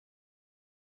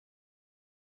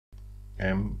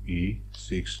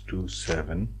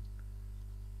ME627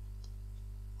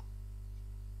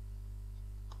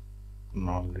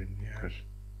 nonlinear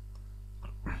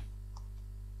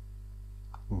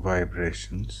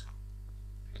vibrations.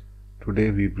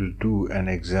 Today we will do an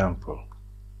example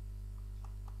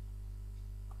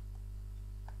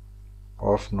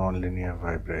of nonlinear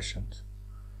vibrations,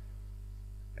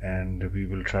 and we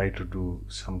will try to do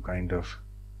some kind of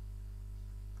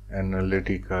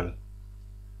analytical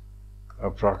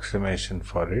approximation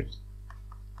for it.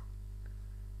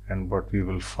 And what we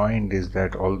will find is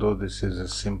that although this is a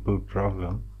simple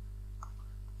problem,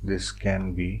 this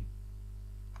can be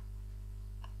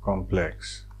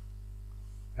complex,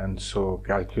 and so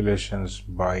calculations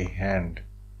by hand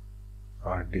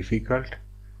are difficult,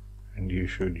 and you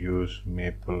should use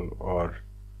Maple or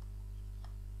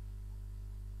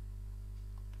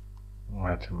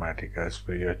Mathematica as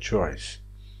per your choice.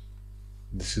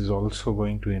 This is also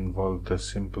going to involve the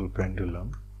simple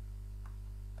pendulum,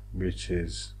 which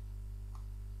is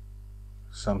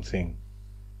something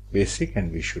basic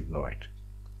and we should know it.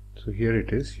 So here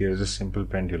it is. Here is a simple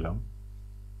pendulum.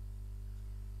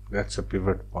 That's a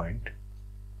pivot point.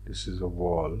 This is a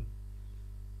wall.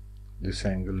 This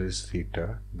angle is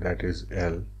theta, that is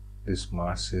L. This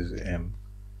mass is M,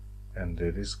 and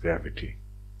there is gravity.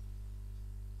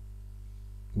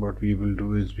 What we will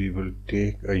do is we will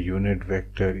take a unit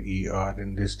vector ER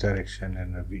in this direction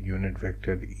and a unit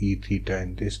vector E theta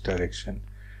in this direction.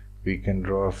 We can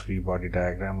draw a free body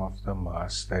diagram of the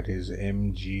mass, that is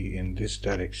mg in this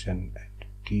direction and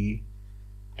T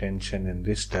tension in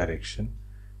this direction.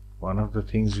 One of the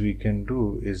things we can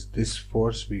do is this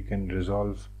force we can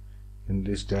resolve in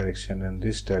this direction and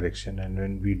this direction, and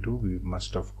when we do, we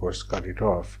must of course cut it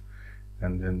off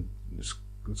and then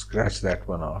scratch that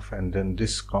one off, and then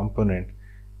this component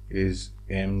is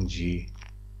mg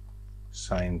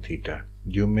sine theta.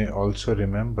 You may also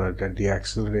remember that the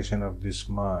acceleration of this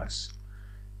mass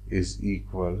is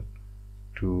equal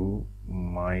to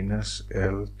minus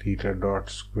L theta dot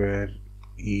square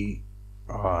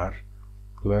ER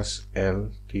plus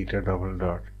L theta double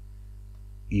dot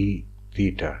E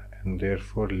theta, and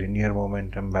therefore linear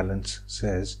momentum balance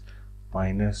says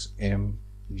minus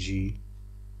mg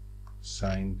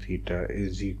sine theta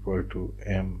is equal to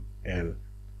ml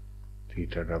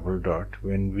theta double dot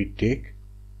when we take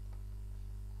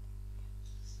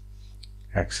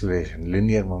acceleration,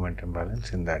 linear momentum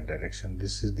balance in that direction.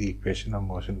 This is the equation of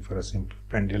motion for a simple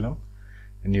pendulum,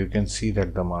 and you can see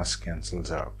that the mass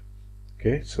cancels out.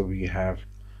 Okay, so we have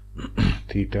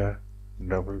theta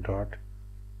double dot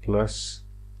plus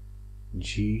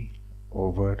g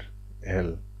over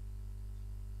L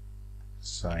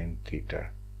sine theta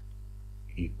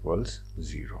equals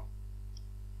 0.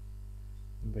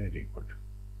 Very good.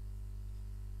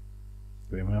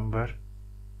 Remember,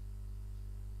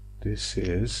 this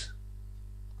is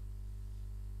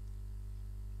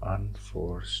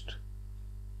unforced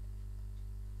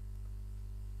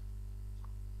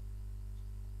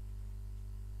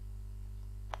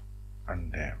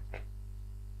undamped.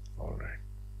 All right.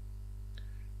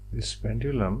 This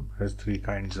pendulum has three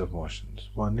kinds of motions.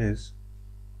 One is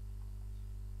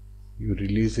you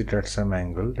release it at some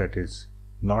angle that is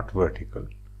not vertical,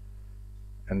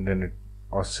 and then it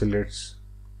oscillates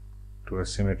to a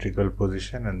symmetrical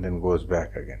position and then goes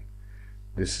back again.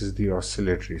 This is the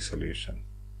oscillatory solution.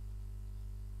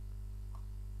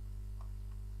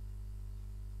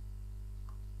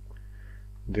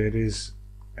 There is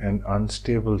an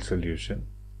unstable solution,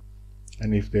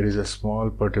 and if there is a small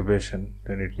perturbation,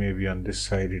 then it may be on this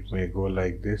side, it may go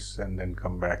like this and then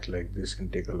come back like this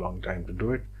and take a long time to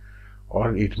do it,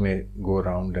 or it may go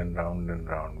round and round and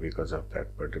round because of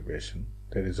that perturbation.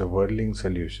 There is a whirling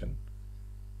solution.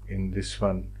 In this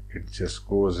one, it just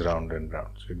goes round and round.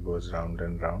 So it goes round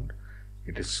and round.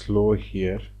 It is slow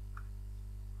here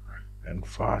and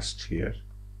fast here,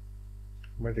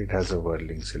 but it has a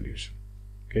whirling solution.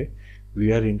 Okay,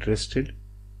 we are interested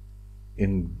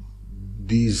in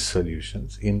these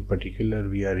solutions. In particular,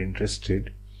 we are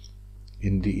interested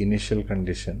in the initial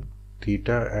condition.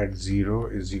 Theta at 0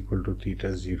 is equal to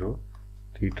theta 0.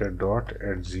 Theta dot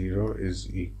at 0 is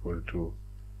equal to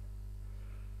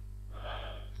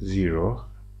 0.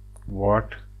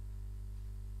 What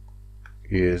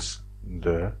is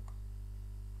the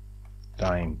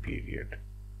time period?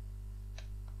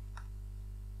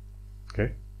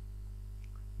 Okay.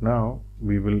 Now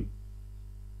we will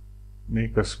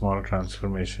make a small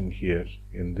transformation here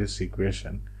in this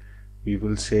equation. We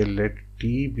will say let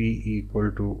t be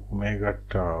equal to omega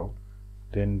tau,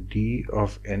 then d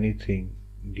of anything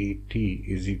dt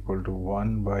is equal to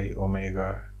 1 by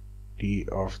omega d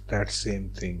of that same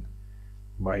thing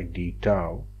by d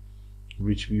tau,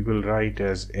 which we will write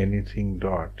as anything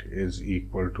dot is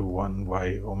equal to 1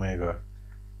 by omega,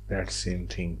 that same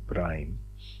thing prime.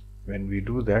 When we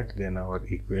do that, then our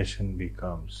equation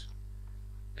becomes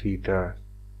theta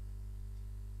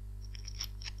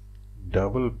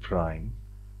double prime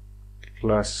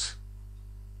plus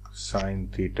sine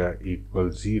theta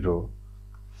equals 0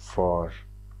 for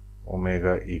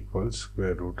omega equals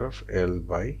square root of L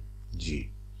by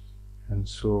G. And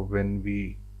so when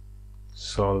we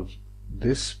solve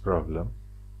this problem,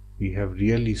 we have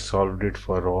really solved it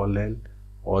for all L,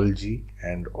 all G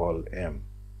and all M.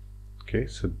 Okay,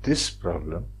 so this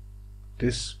problem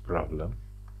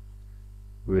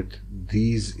with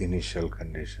these initial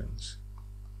conditions,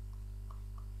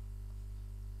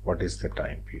 what is the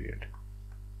time period?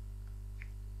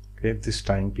 Okay, this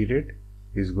time period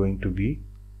is going to be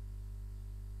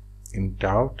in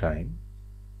tau time,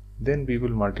 then we will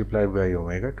multiply by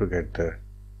omega to get the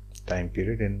time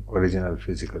period in original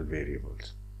physical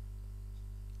variables.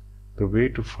 The way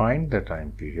to find the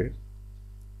time period,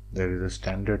 there is a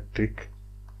standard trick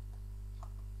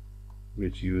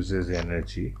which uses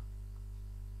energy,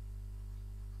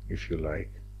 if you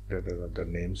like. There are other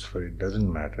names for it,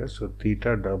 doesn't matter. So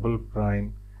theta double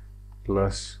prime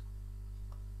plus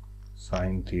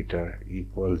sine theta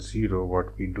equals 0.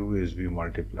 What we do is we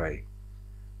multiply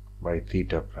by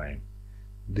theta prime.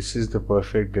 This is the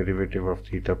perfect derivative of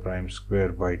theta prime square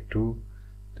by 2.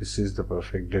 This is the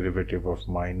perfect derivative of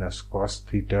minus cos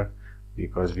theta.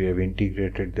 Because we have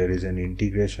integrated, there is an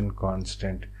integration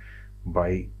constant.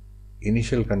 By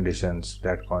initial conditions,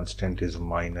 that constant is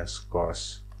minus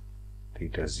cos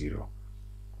theta 0.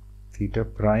 Theta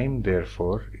prime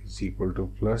therefore is equal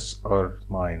to plus or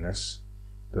minus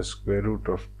the square root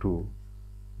of 2,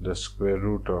 the square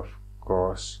root of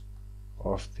cos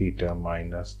of theta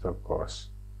minus the cos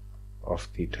of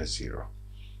theta 0.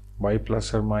 Why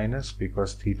plus or minus?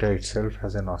 Because theta itself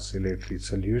has an oscillatory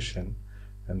solution,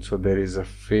 and so there is a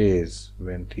phase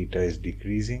when theta is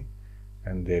decreasing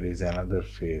and there is another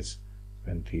phase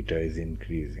when theta is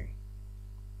increasing.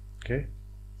 Okay.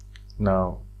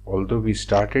 Now, although we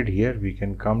started here, we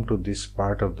can come to this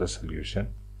part of the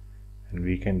solution and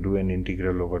we can do an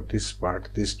integral over this part.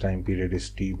 This time period is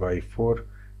t by 4.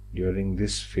 During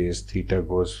this phase, theta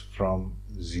goes from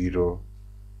 0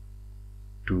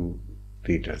 to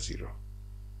theta 0.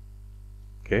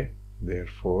 Okay,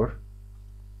 therefore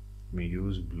we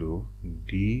use blue,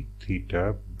 d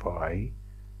theta by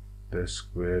the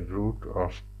square root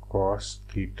of cos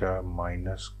theta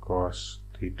minus cos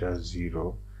theta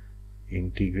 0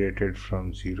 integrated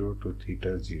from 0 to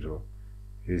theta 0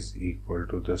 is equal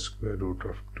to the square root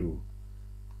of 2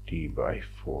 t by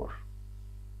 4.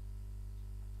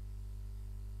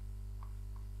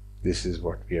 This is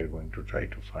what we are going to try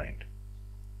to find.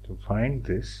 To find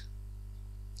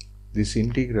this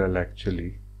integral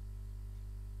actually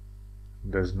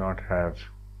does not have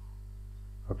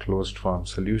a closed form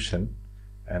solution,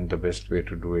 and the best way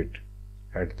to do it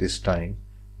at this time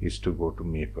is to go to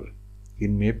maple.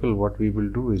 In maple, what we will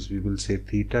do is we will say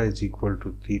theta is equal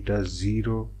to theta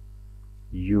 0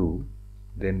 u,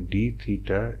 then d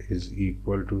theta is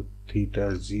equal to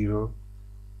theta 0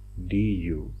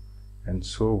 du, and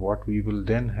so what we will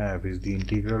then have is the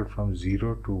integral from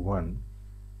 0 to 1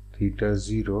 theta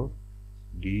 0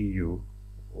 du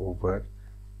over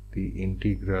the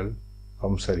integral,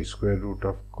 square root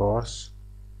of cos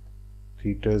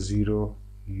theta 0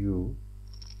 u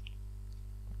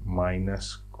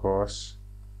minus cos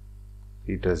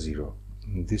theta 0.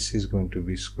 This is going to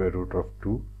be square root of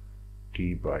 2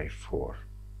 t by 4.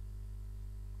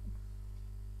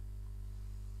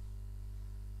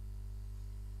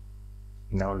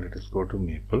 Now let us go to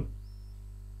maple,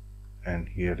 and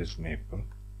here is maple,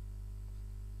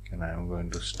 and I am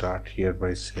going to start here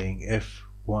by saying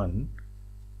f1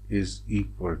 is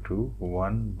equal to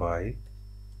 1 by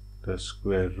the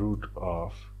square root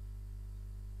of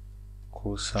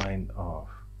cosine of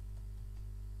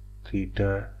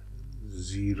theta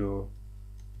 0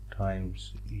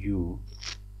 times u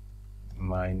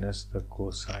minus the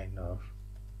cosine of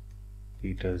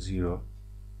theta 0.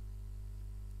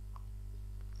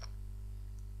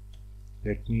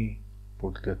 Let me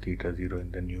put the theta 0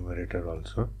 in the numerator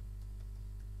also.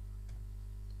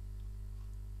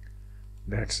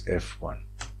 That's f1.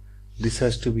 This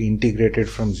has to be integrated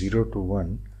from 0 to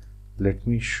 1. Let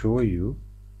me show you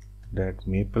that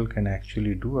maple can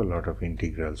actually do a lot of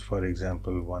integrals. For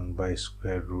example, 1 by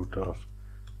square root of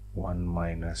 1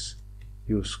 minus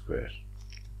u square.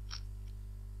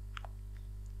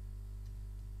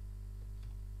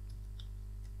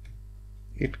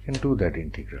 It can do that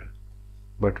integral.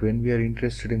 But when we are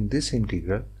interested in this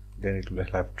integral, then it will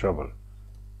have trouble.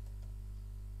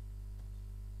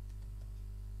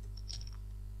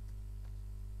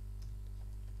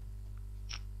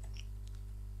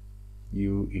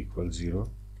 U equals 0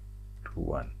 to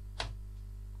 1.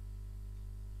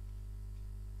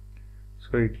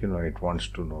 So it wants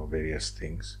to know various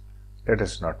things. Let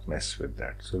us not mess with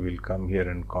that. So we'll come here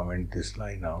and comment this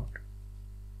line out.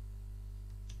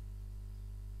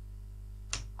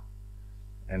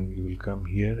 And we will come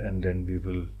here and then we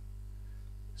will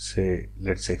say,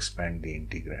 let's expand the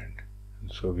integrand.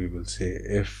 And so we will say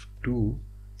f2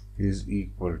 is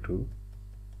equal to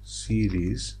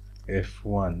series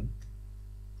f1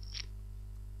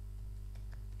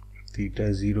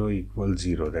 theta 0 equals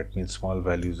 0. That means small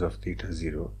values of theta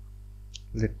 0.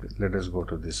 Let us go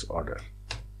to this order.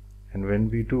 And when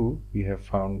we do, we have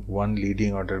found one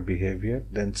leading order behavior,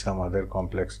 then some other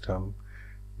complex term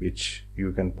which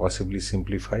you can possibly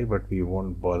simplify, but we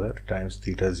won't bother, times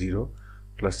theta 0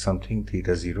 plus something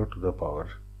theta 0 to the power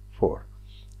 4.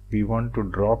 We want to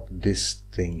drop this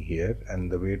thing here,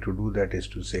 and the way to do that is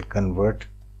to say convert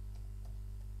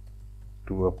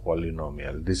to a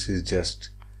polynomial. This is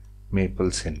just maple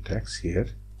syntax here.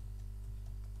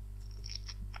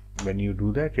 When you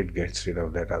do that, it gets rid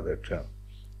of that other term.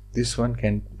 This one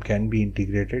can be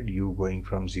integrated, u going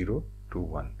from 0 to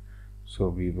 1. So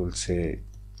we will say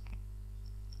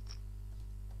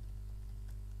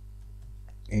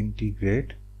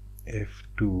integrate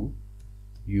f2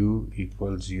 u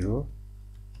equals 0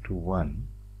 to 1.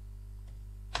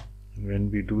 When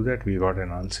we do that, we got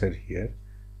an answer here.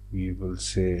 We will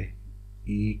say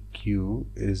eq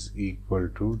is equal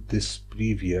to this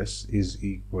previous is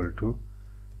equal to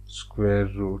square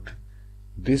root.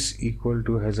 This equal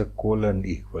to has a colon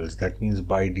equals. That means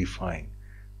by define.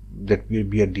 That will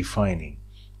be a defining.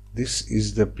 This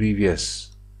is the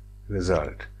previous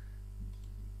result.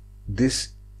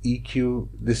 This eq,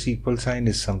 this equal sign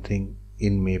is something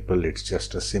in maple. It's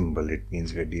just a symbol. It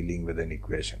means we're dealing with an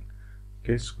equation.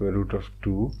 Okay, square root of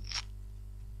 2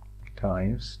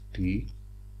 times t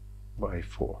by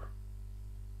 4.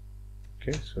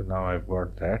 Okay, so now I've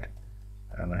got that,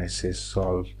 and I say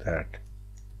solve that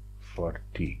for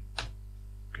t.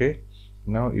 Okay,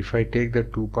 now if I take the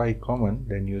 2 pi common,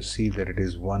 then you see that it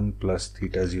is 1 plus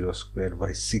theta 0 square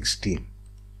by 16.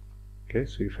 Okay,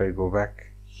 so if I go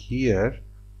back here,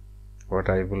 what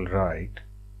I will write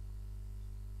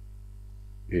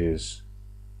is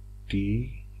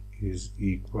t is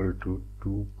equal to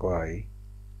 2 pi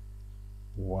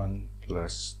 1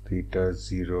 plus theta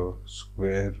 0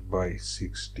 square by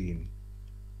 16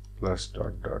 plus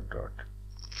dot dot dot.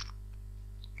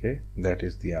 Okay, that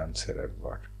is the answer I've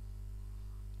got.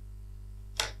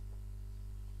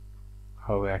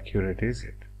 How accurate is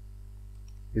it?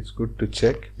 It's good to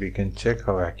check. We can check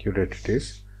how accurate it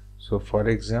is. So for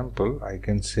example, I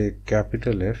can say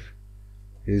capital F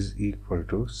is equal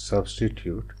to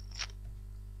substitute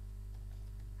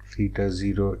theta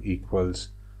 0 equals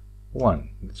 1.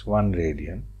 It's 1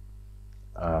 radian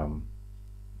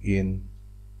in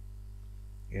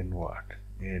what?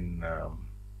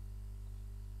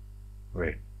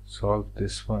 Wait, solve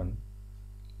this one.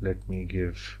 Let me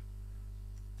give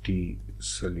t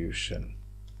solution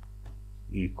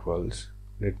equals,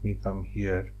 let me come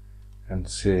here and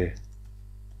say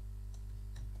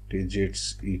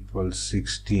digits equals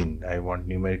 16. I want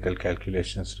numerical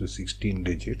calculations to 16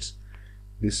 digits.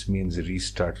 This means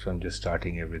restart, so I'm just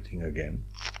starting everything again.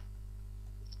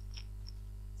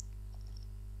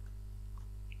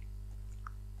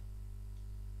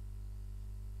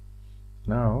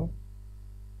 Now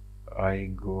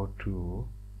I go to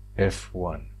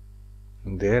F1,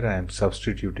 and there I am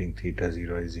substituting theta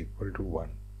 0 is equal to 1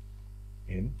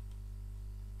 in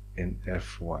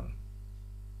F1.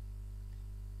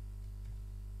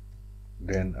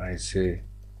 Then I say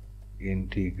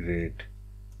integrate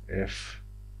f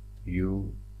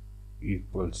u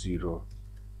equals 0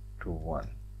 to 1.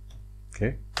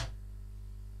 Okay,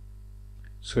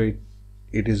 so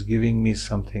it is giving me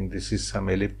something. This is some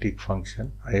elliptic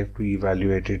function. I have to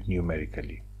evaluate it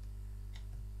numerically.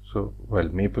 So, well,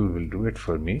 maple will do it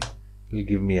for me. It will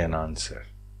give me an answer,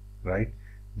 right?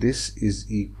 This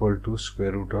is equal to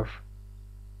square root of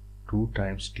 2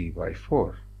 times t by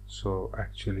 4. So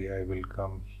actually I will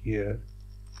come here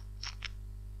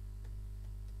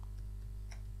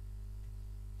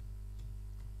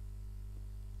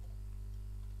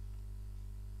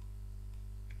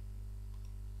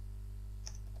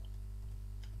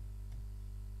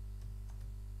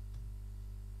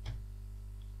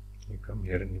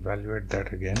and evaluate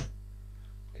that again.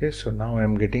 Okay, so now I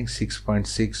am getting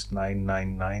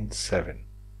 6.69997.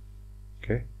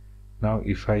 Okay, now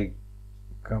if I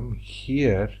come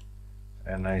here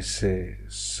and I say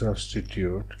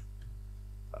substitute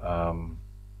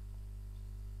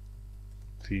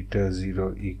theta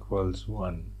 0 equals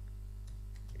 1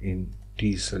 in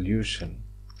T solution,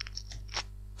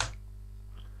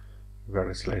 we've got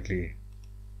a slightly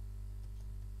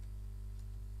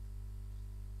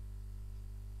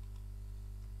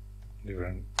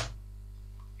different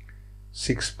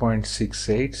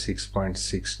 6.68,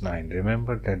 6.69.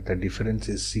 Remember that the difference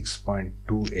is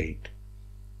 6.28.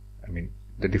 I mean,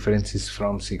 the difference is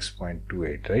from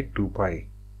 6.28, right? 2 pi.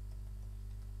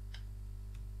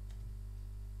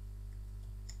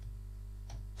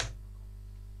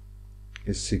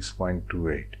 Is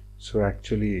 6.28. So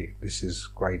actually this is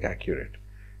quite accurate.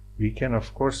 We can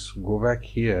of course go back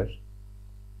here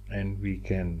and we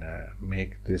can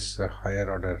make this a higher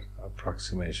order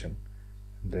approximation,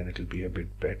 then it will be a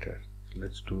bit better.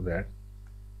 Let's do that.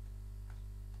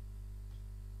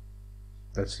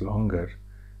 That's longer.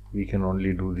 We can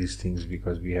only do these things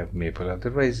because we have Maple.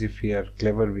 Otherwise, if we are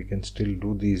clever, we can still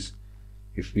do these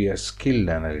if we are skilled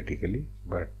analytically,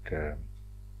 but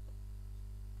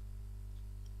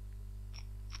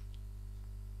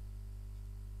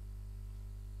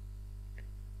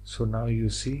so now you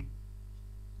see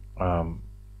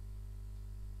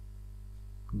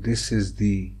this is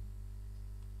the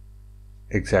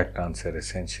exact answer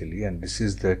essentially, and this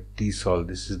is the T-solve,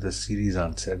 this is the series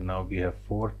answer. Now we have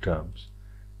 4 terms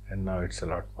and now it's a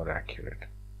lot more accurate.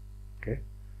 Okay,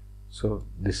 so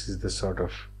this is the sort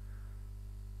of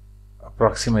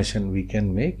approximation we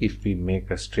can make if we make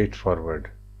a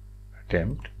straightforward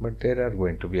attempt, but there are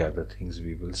going to be other things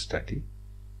we will study.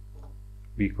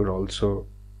 We could also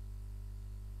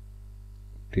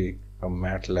take a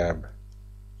MATLAB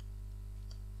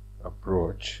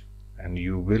approach, and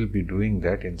you will be doing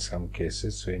that in some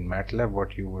cases. So in MATLAB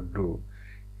what you would do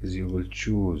is you will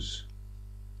choose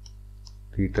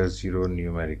theta 0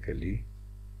 numerically,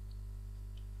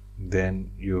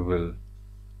 then you will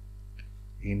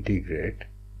integrate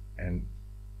and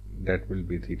that will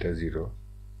be theta 0.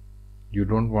 You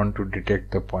don't want to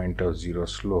detect the point of 0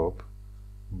 slope,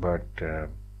 but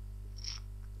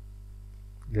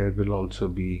there will also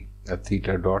be a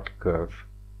theta dot curve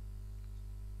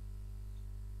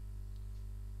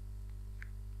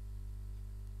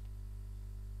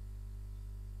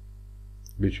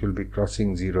which will be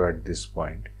crossing 0 at this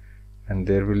point, and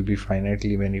there will be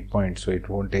finitely many points, so it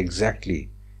won't exactly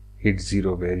hit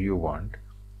 0 where you want,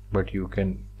 but you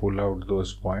can pull out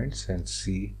those points and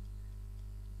see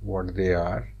what they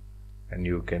are, and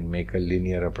you can make a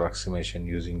linear approximation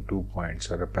using 2 points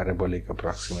or a parabolic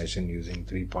approximation using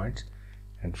 3 points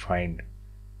and find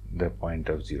the point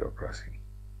of 0 crossing.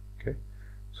 Okay,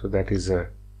 so that is a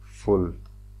full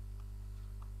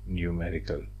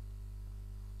numerical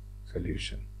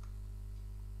solution.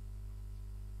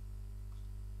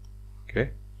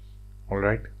 Okay, all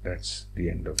right, that's the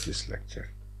end of this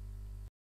lecture.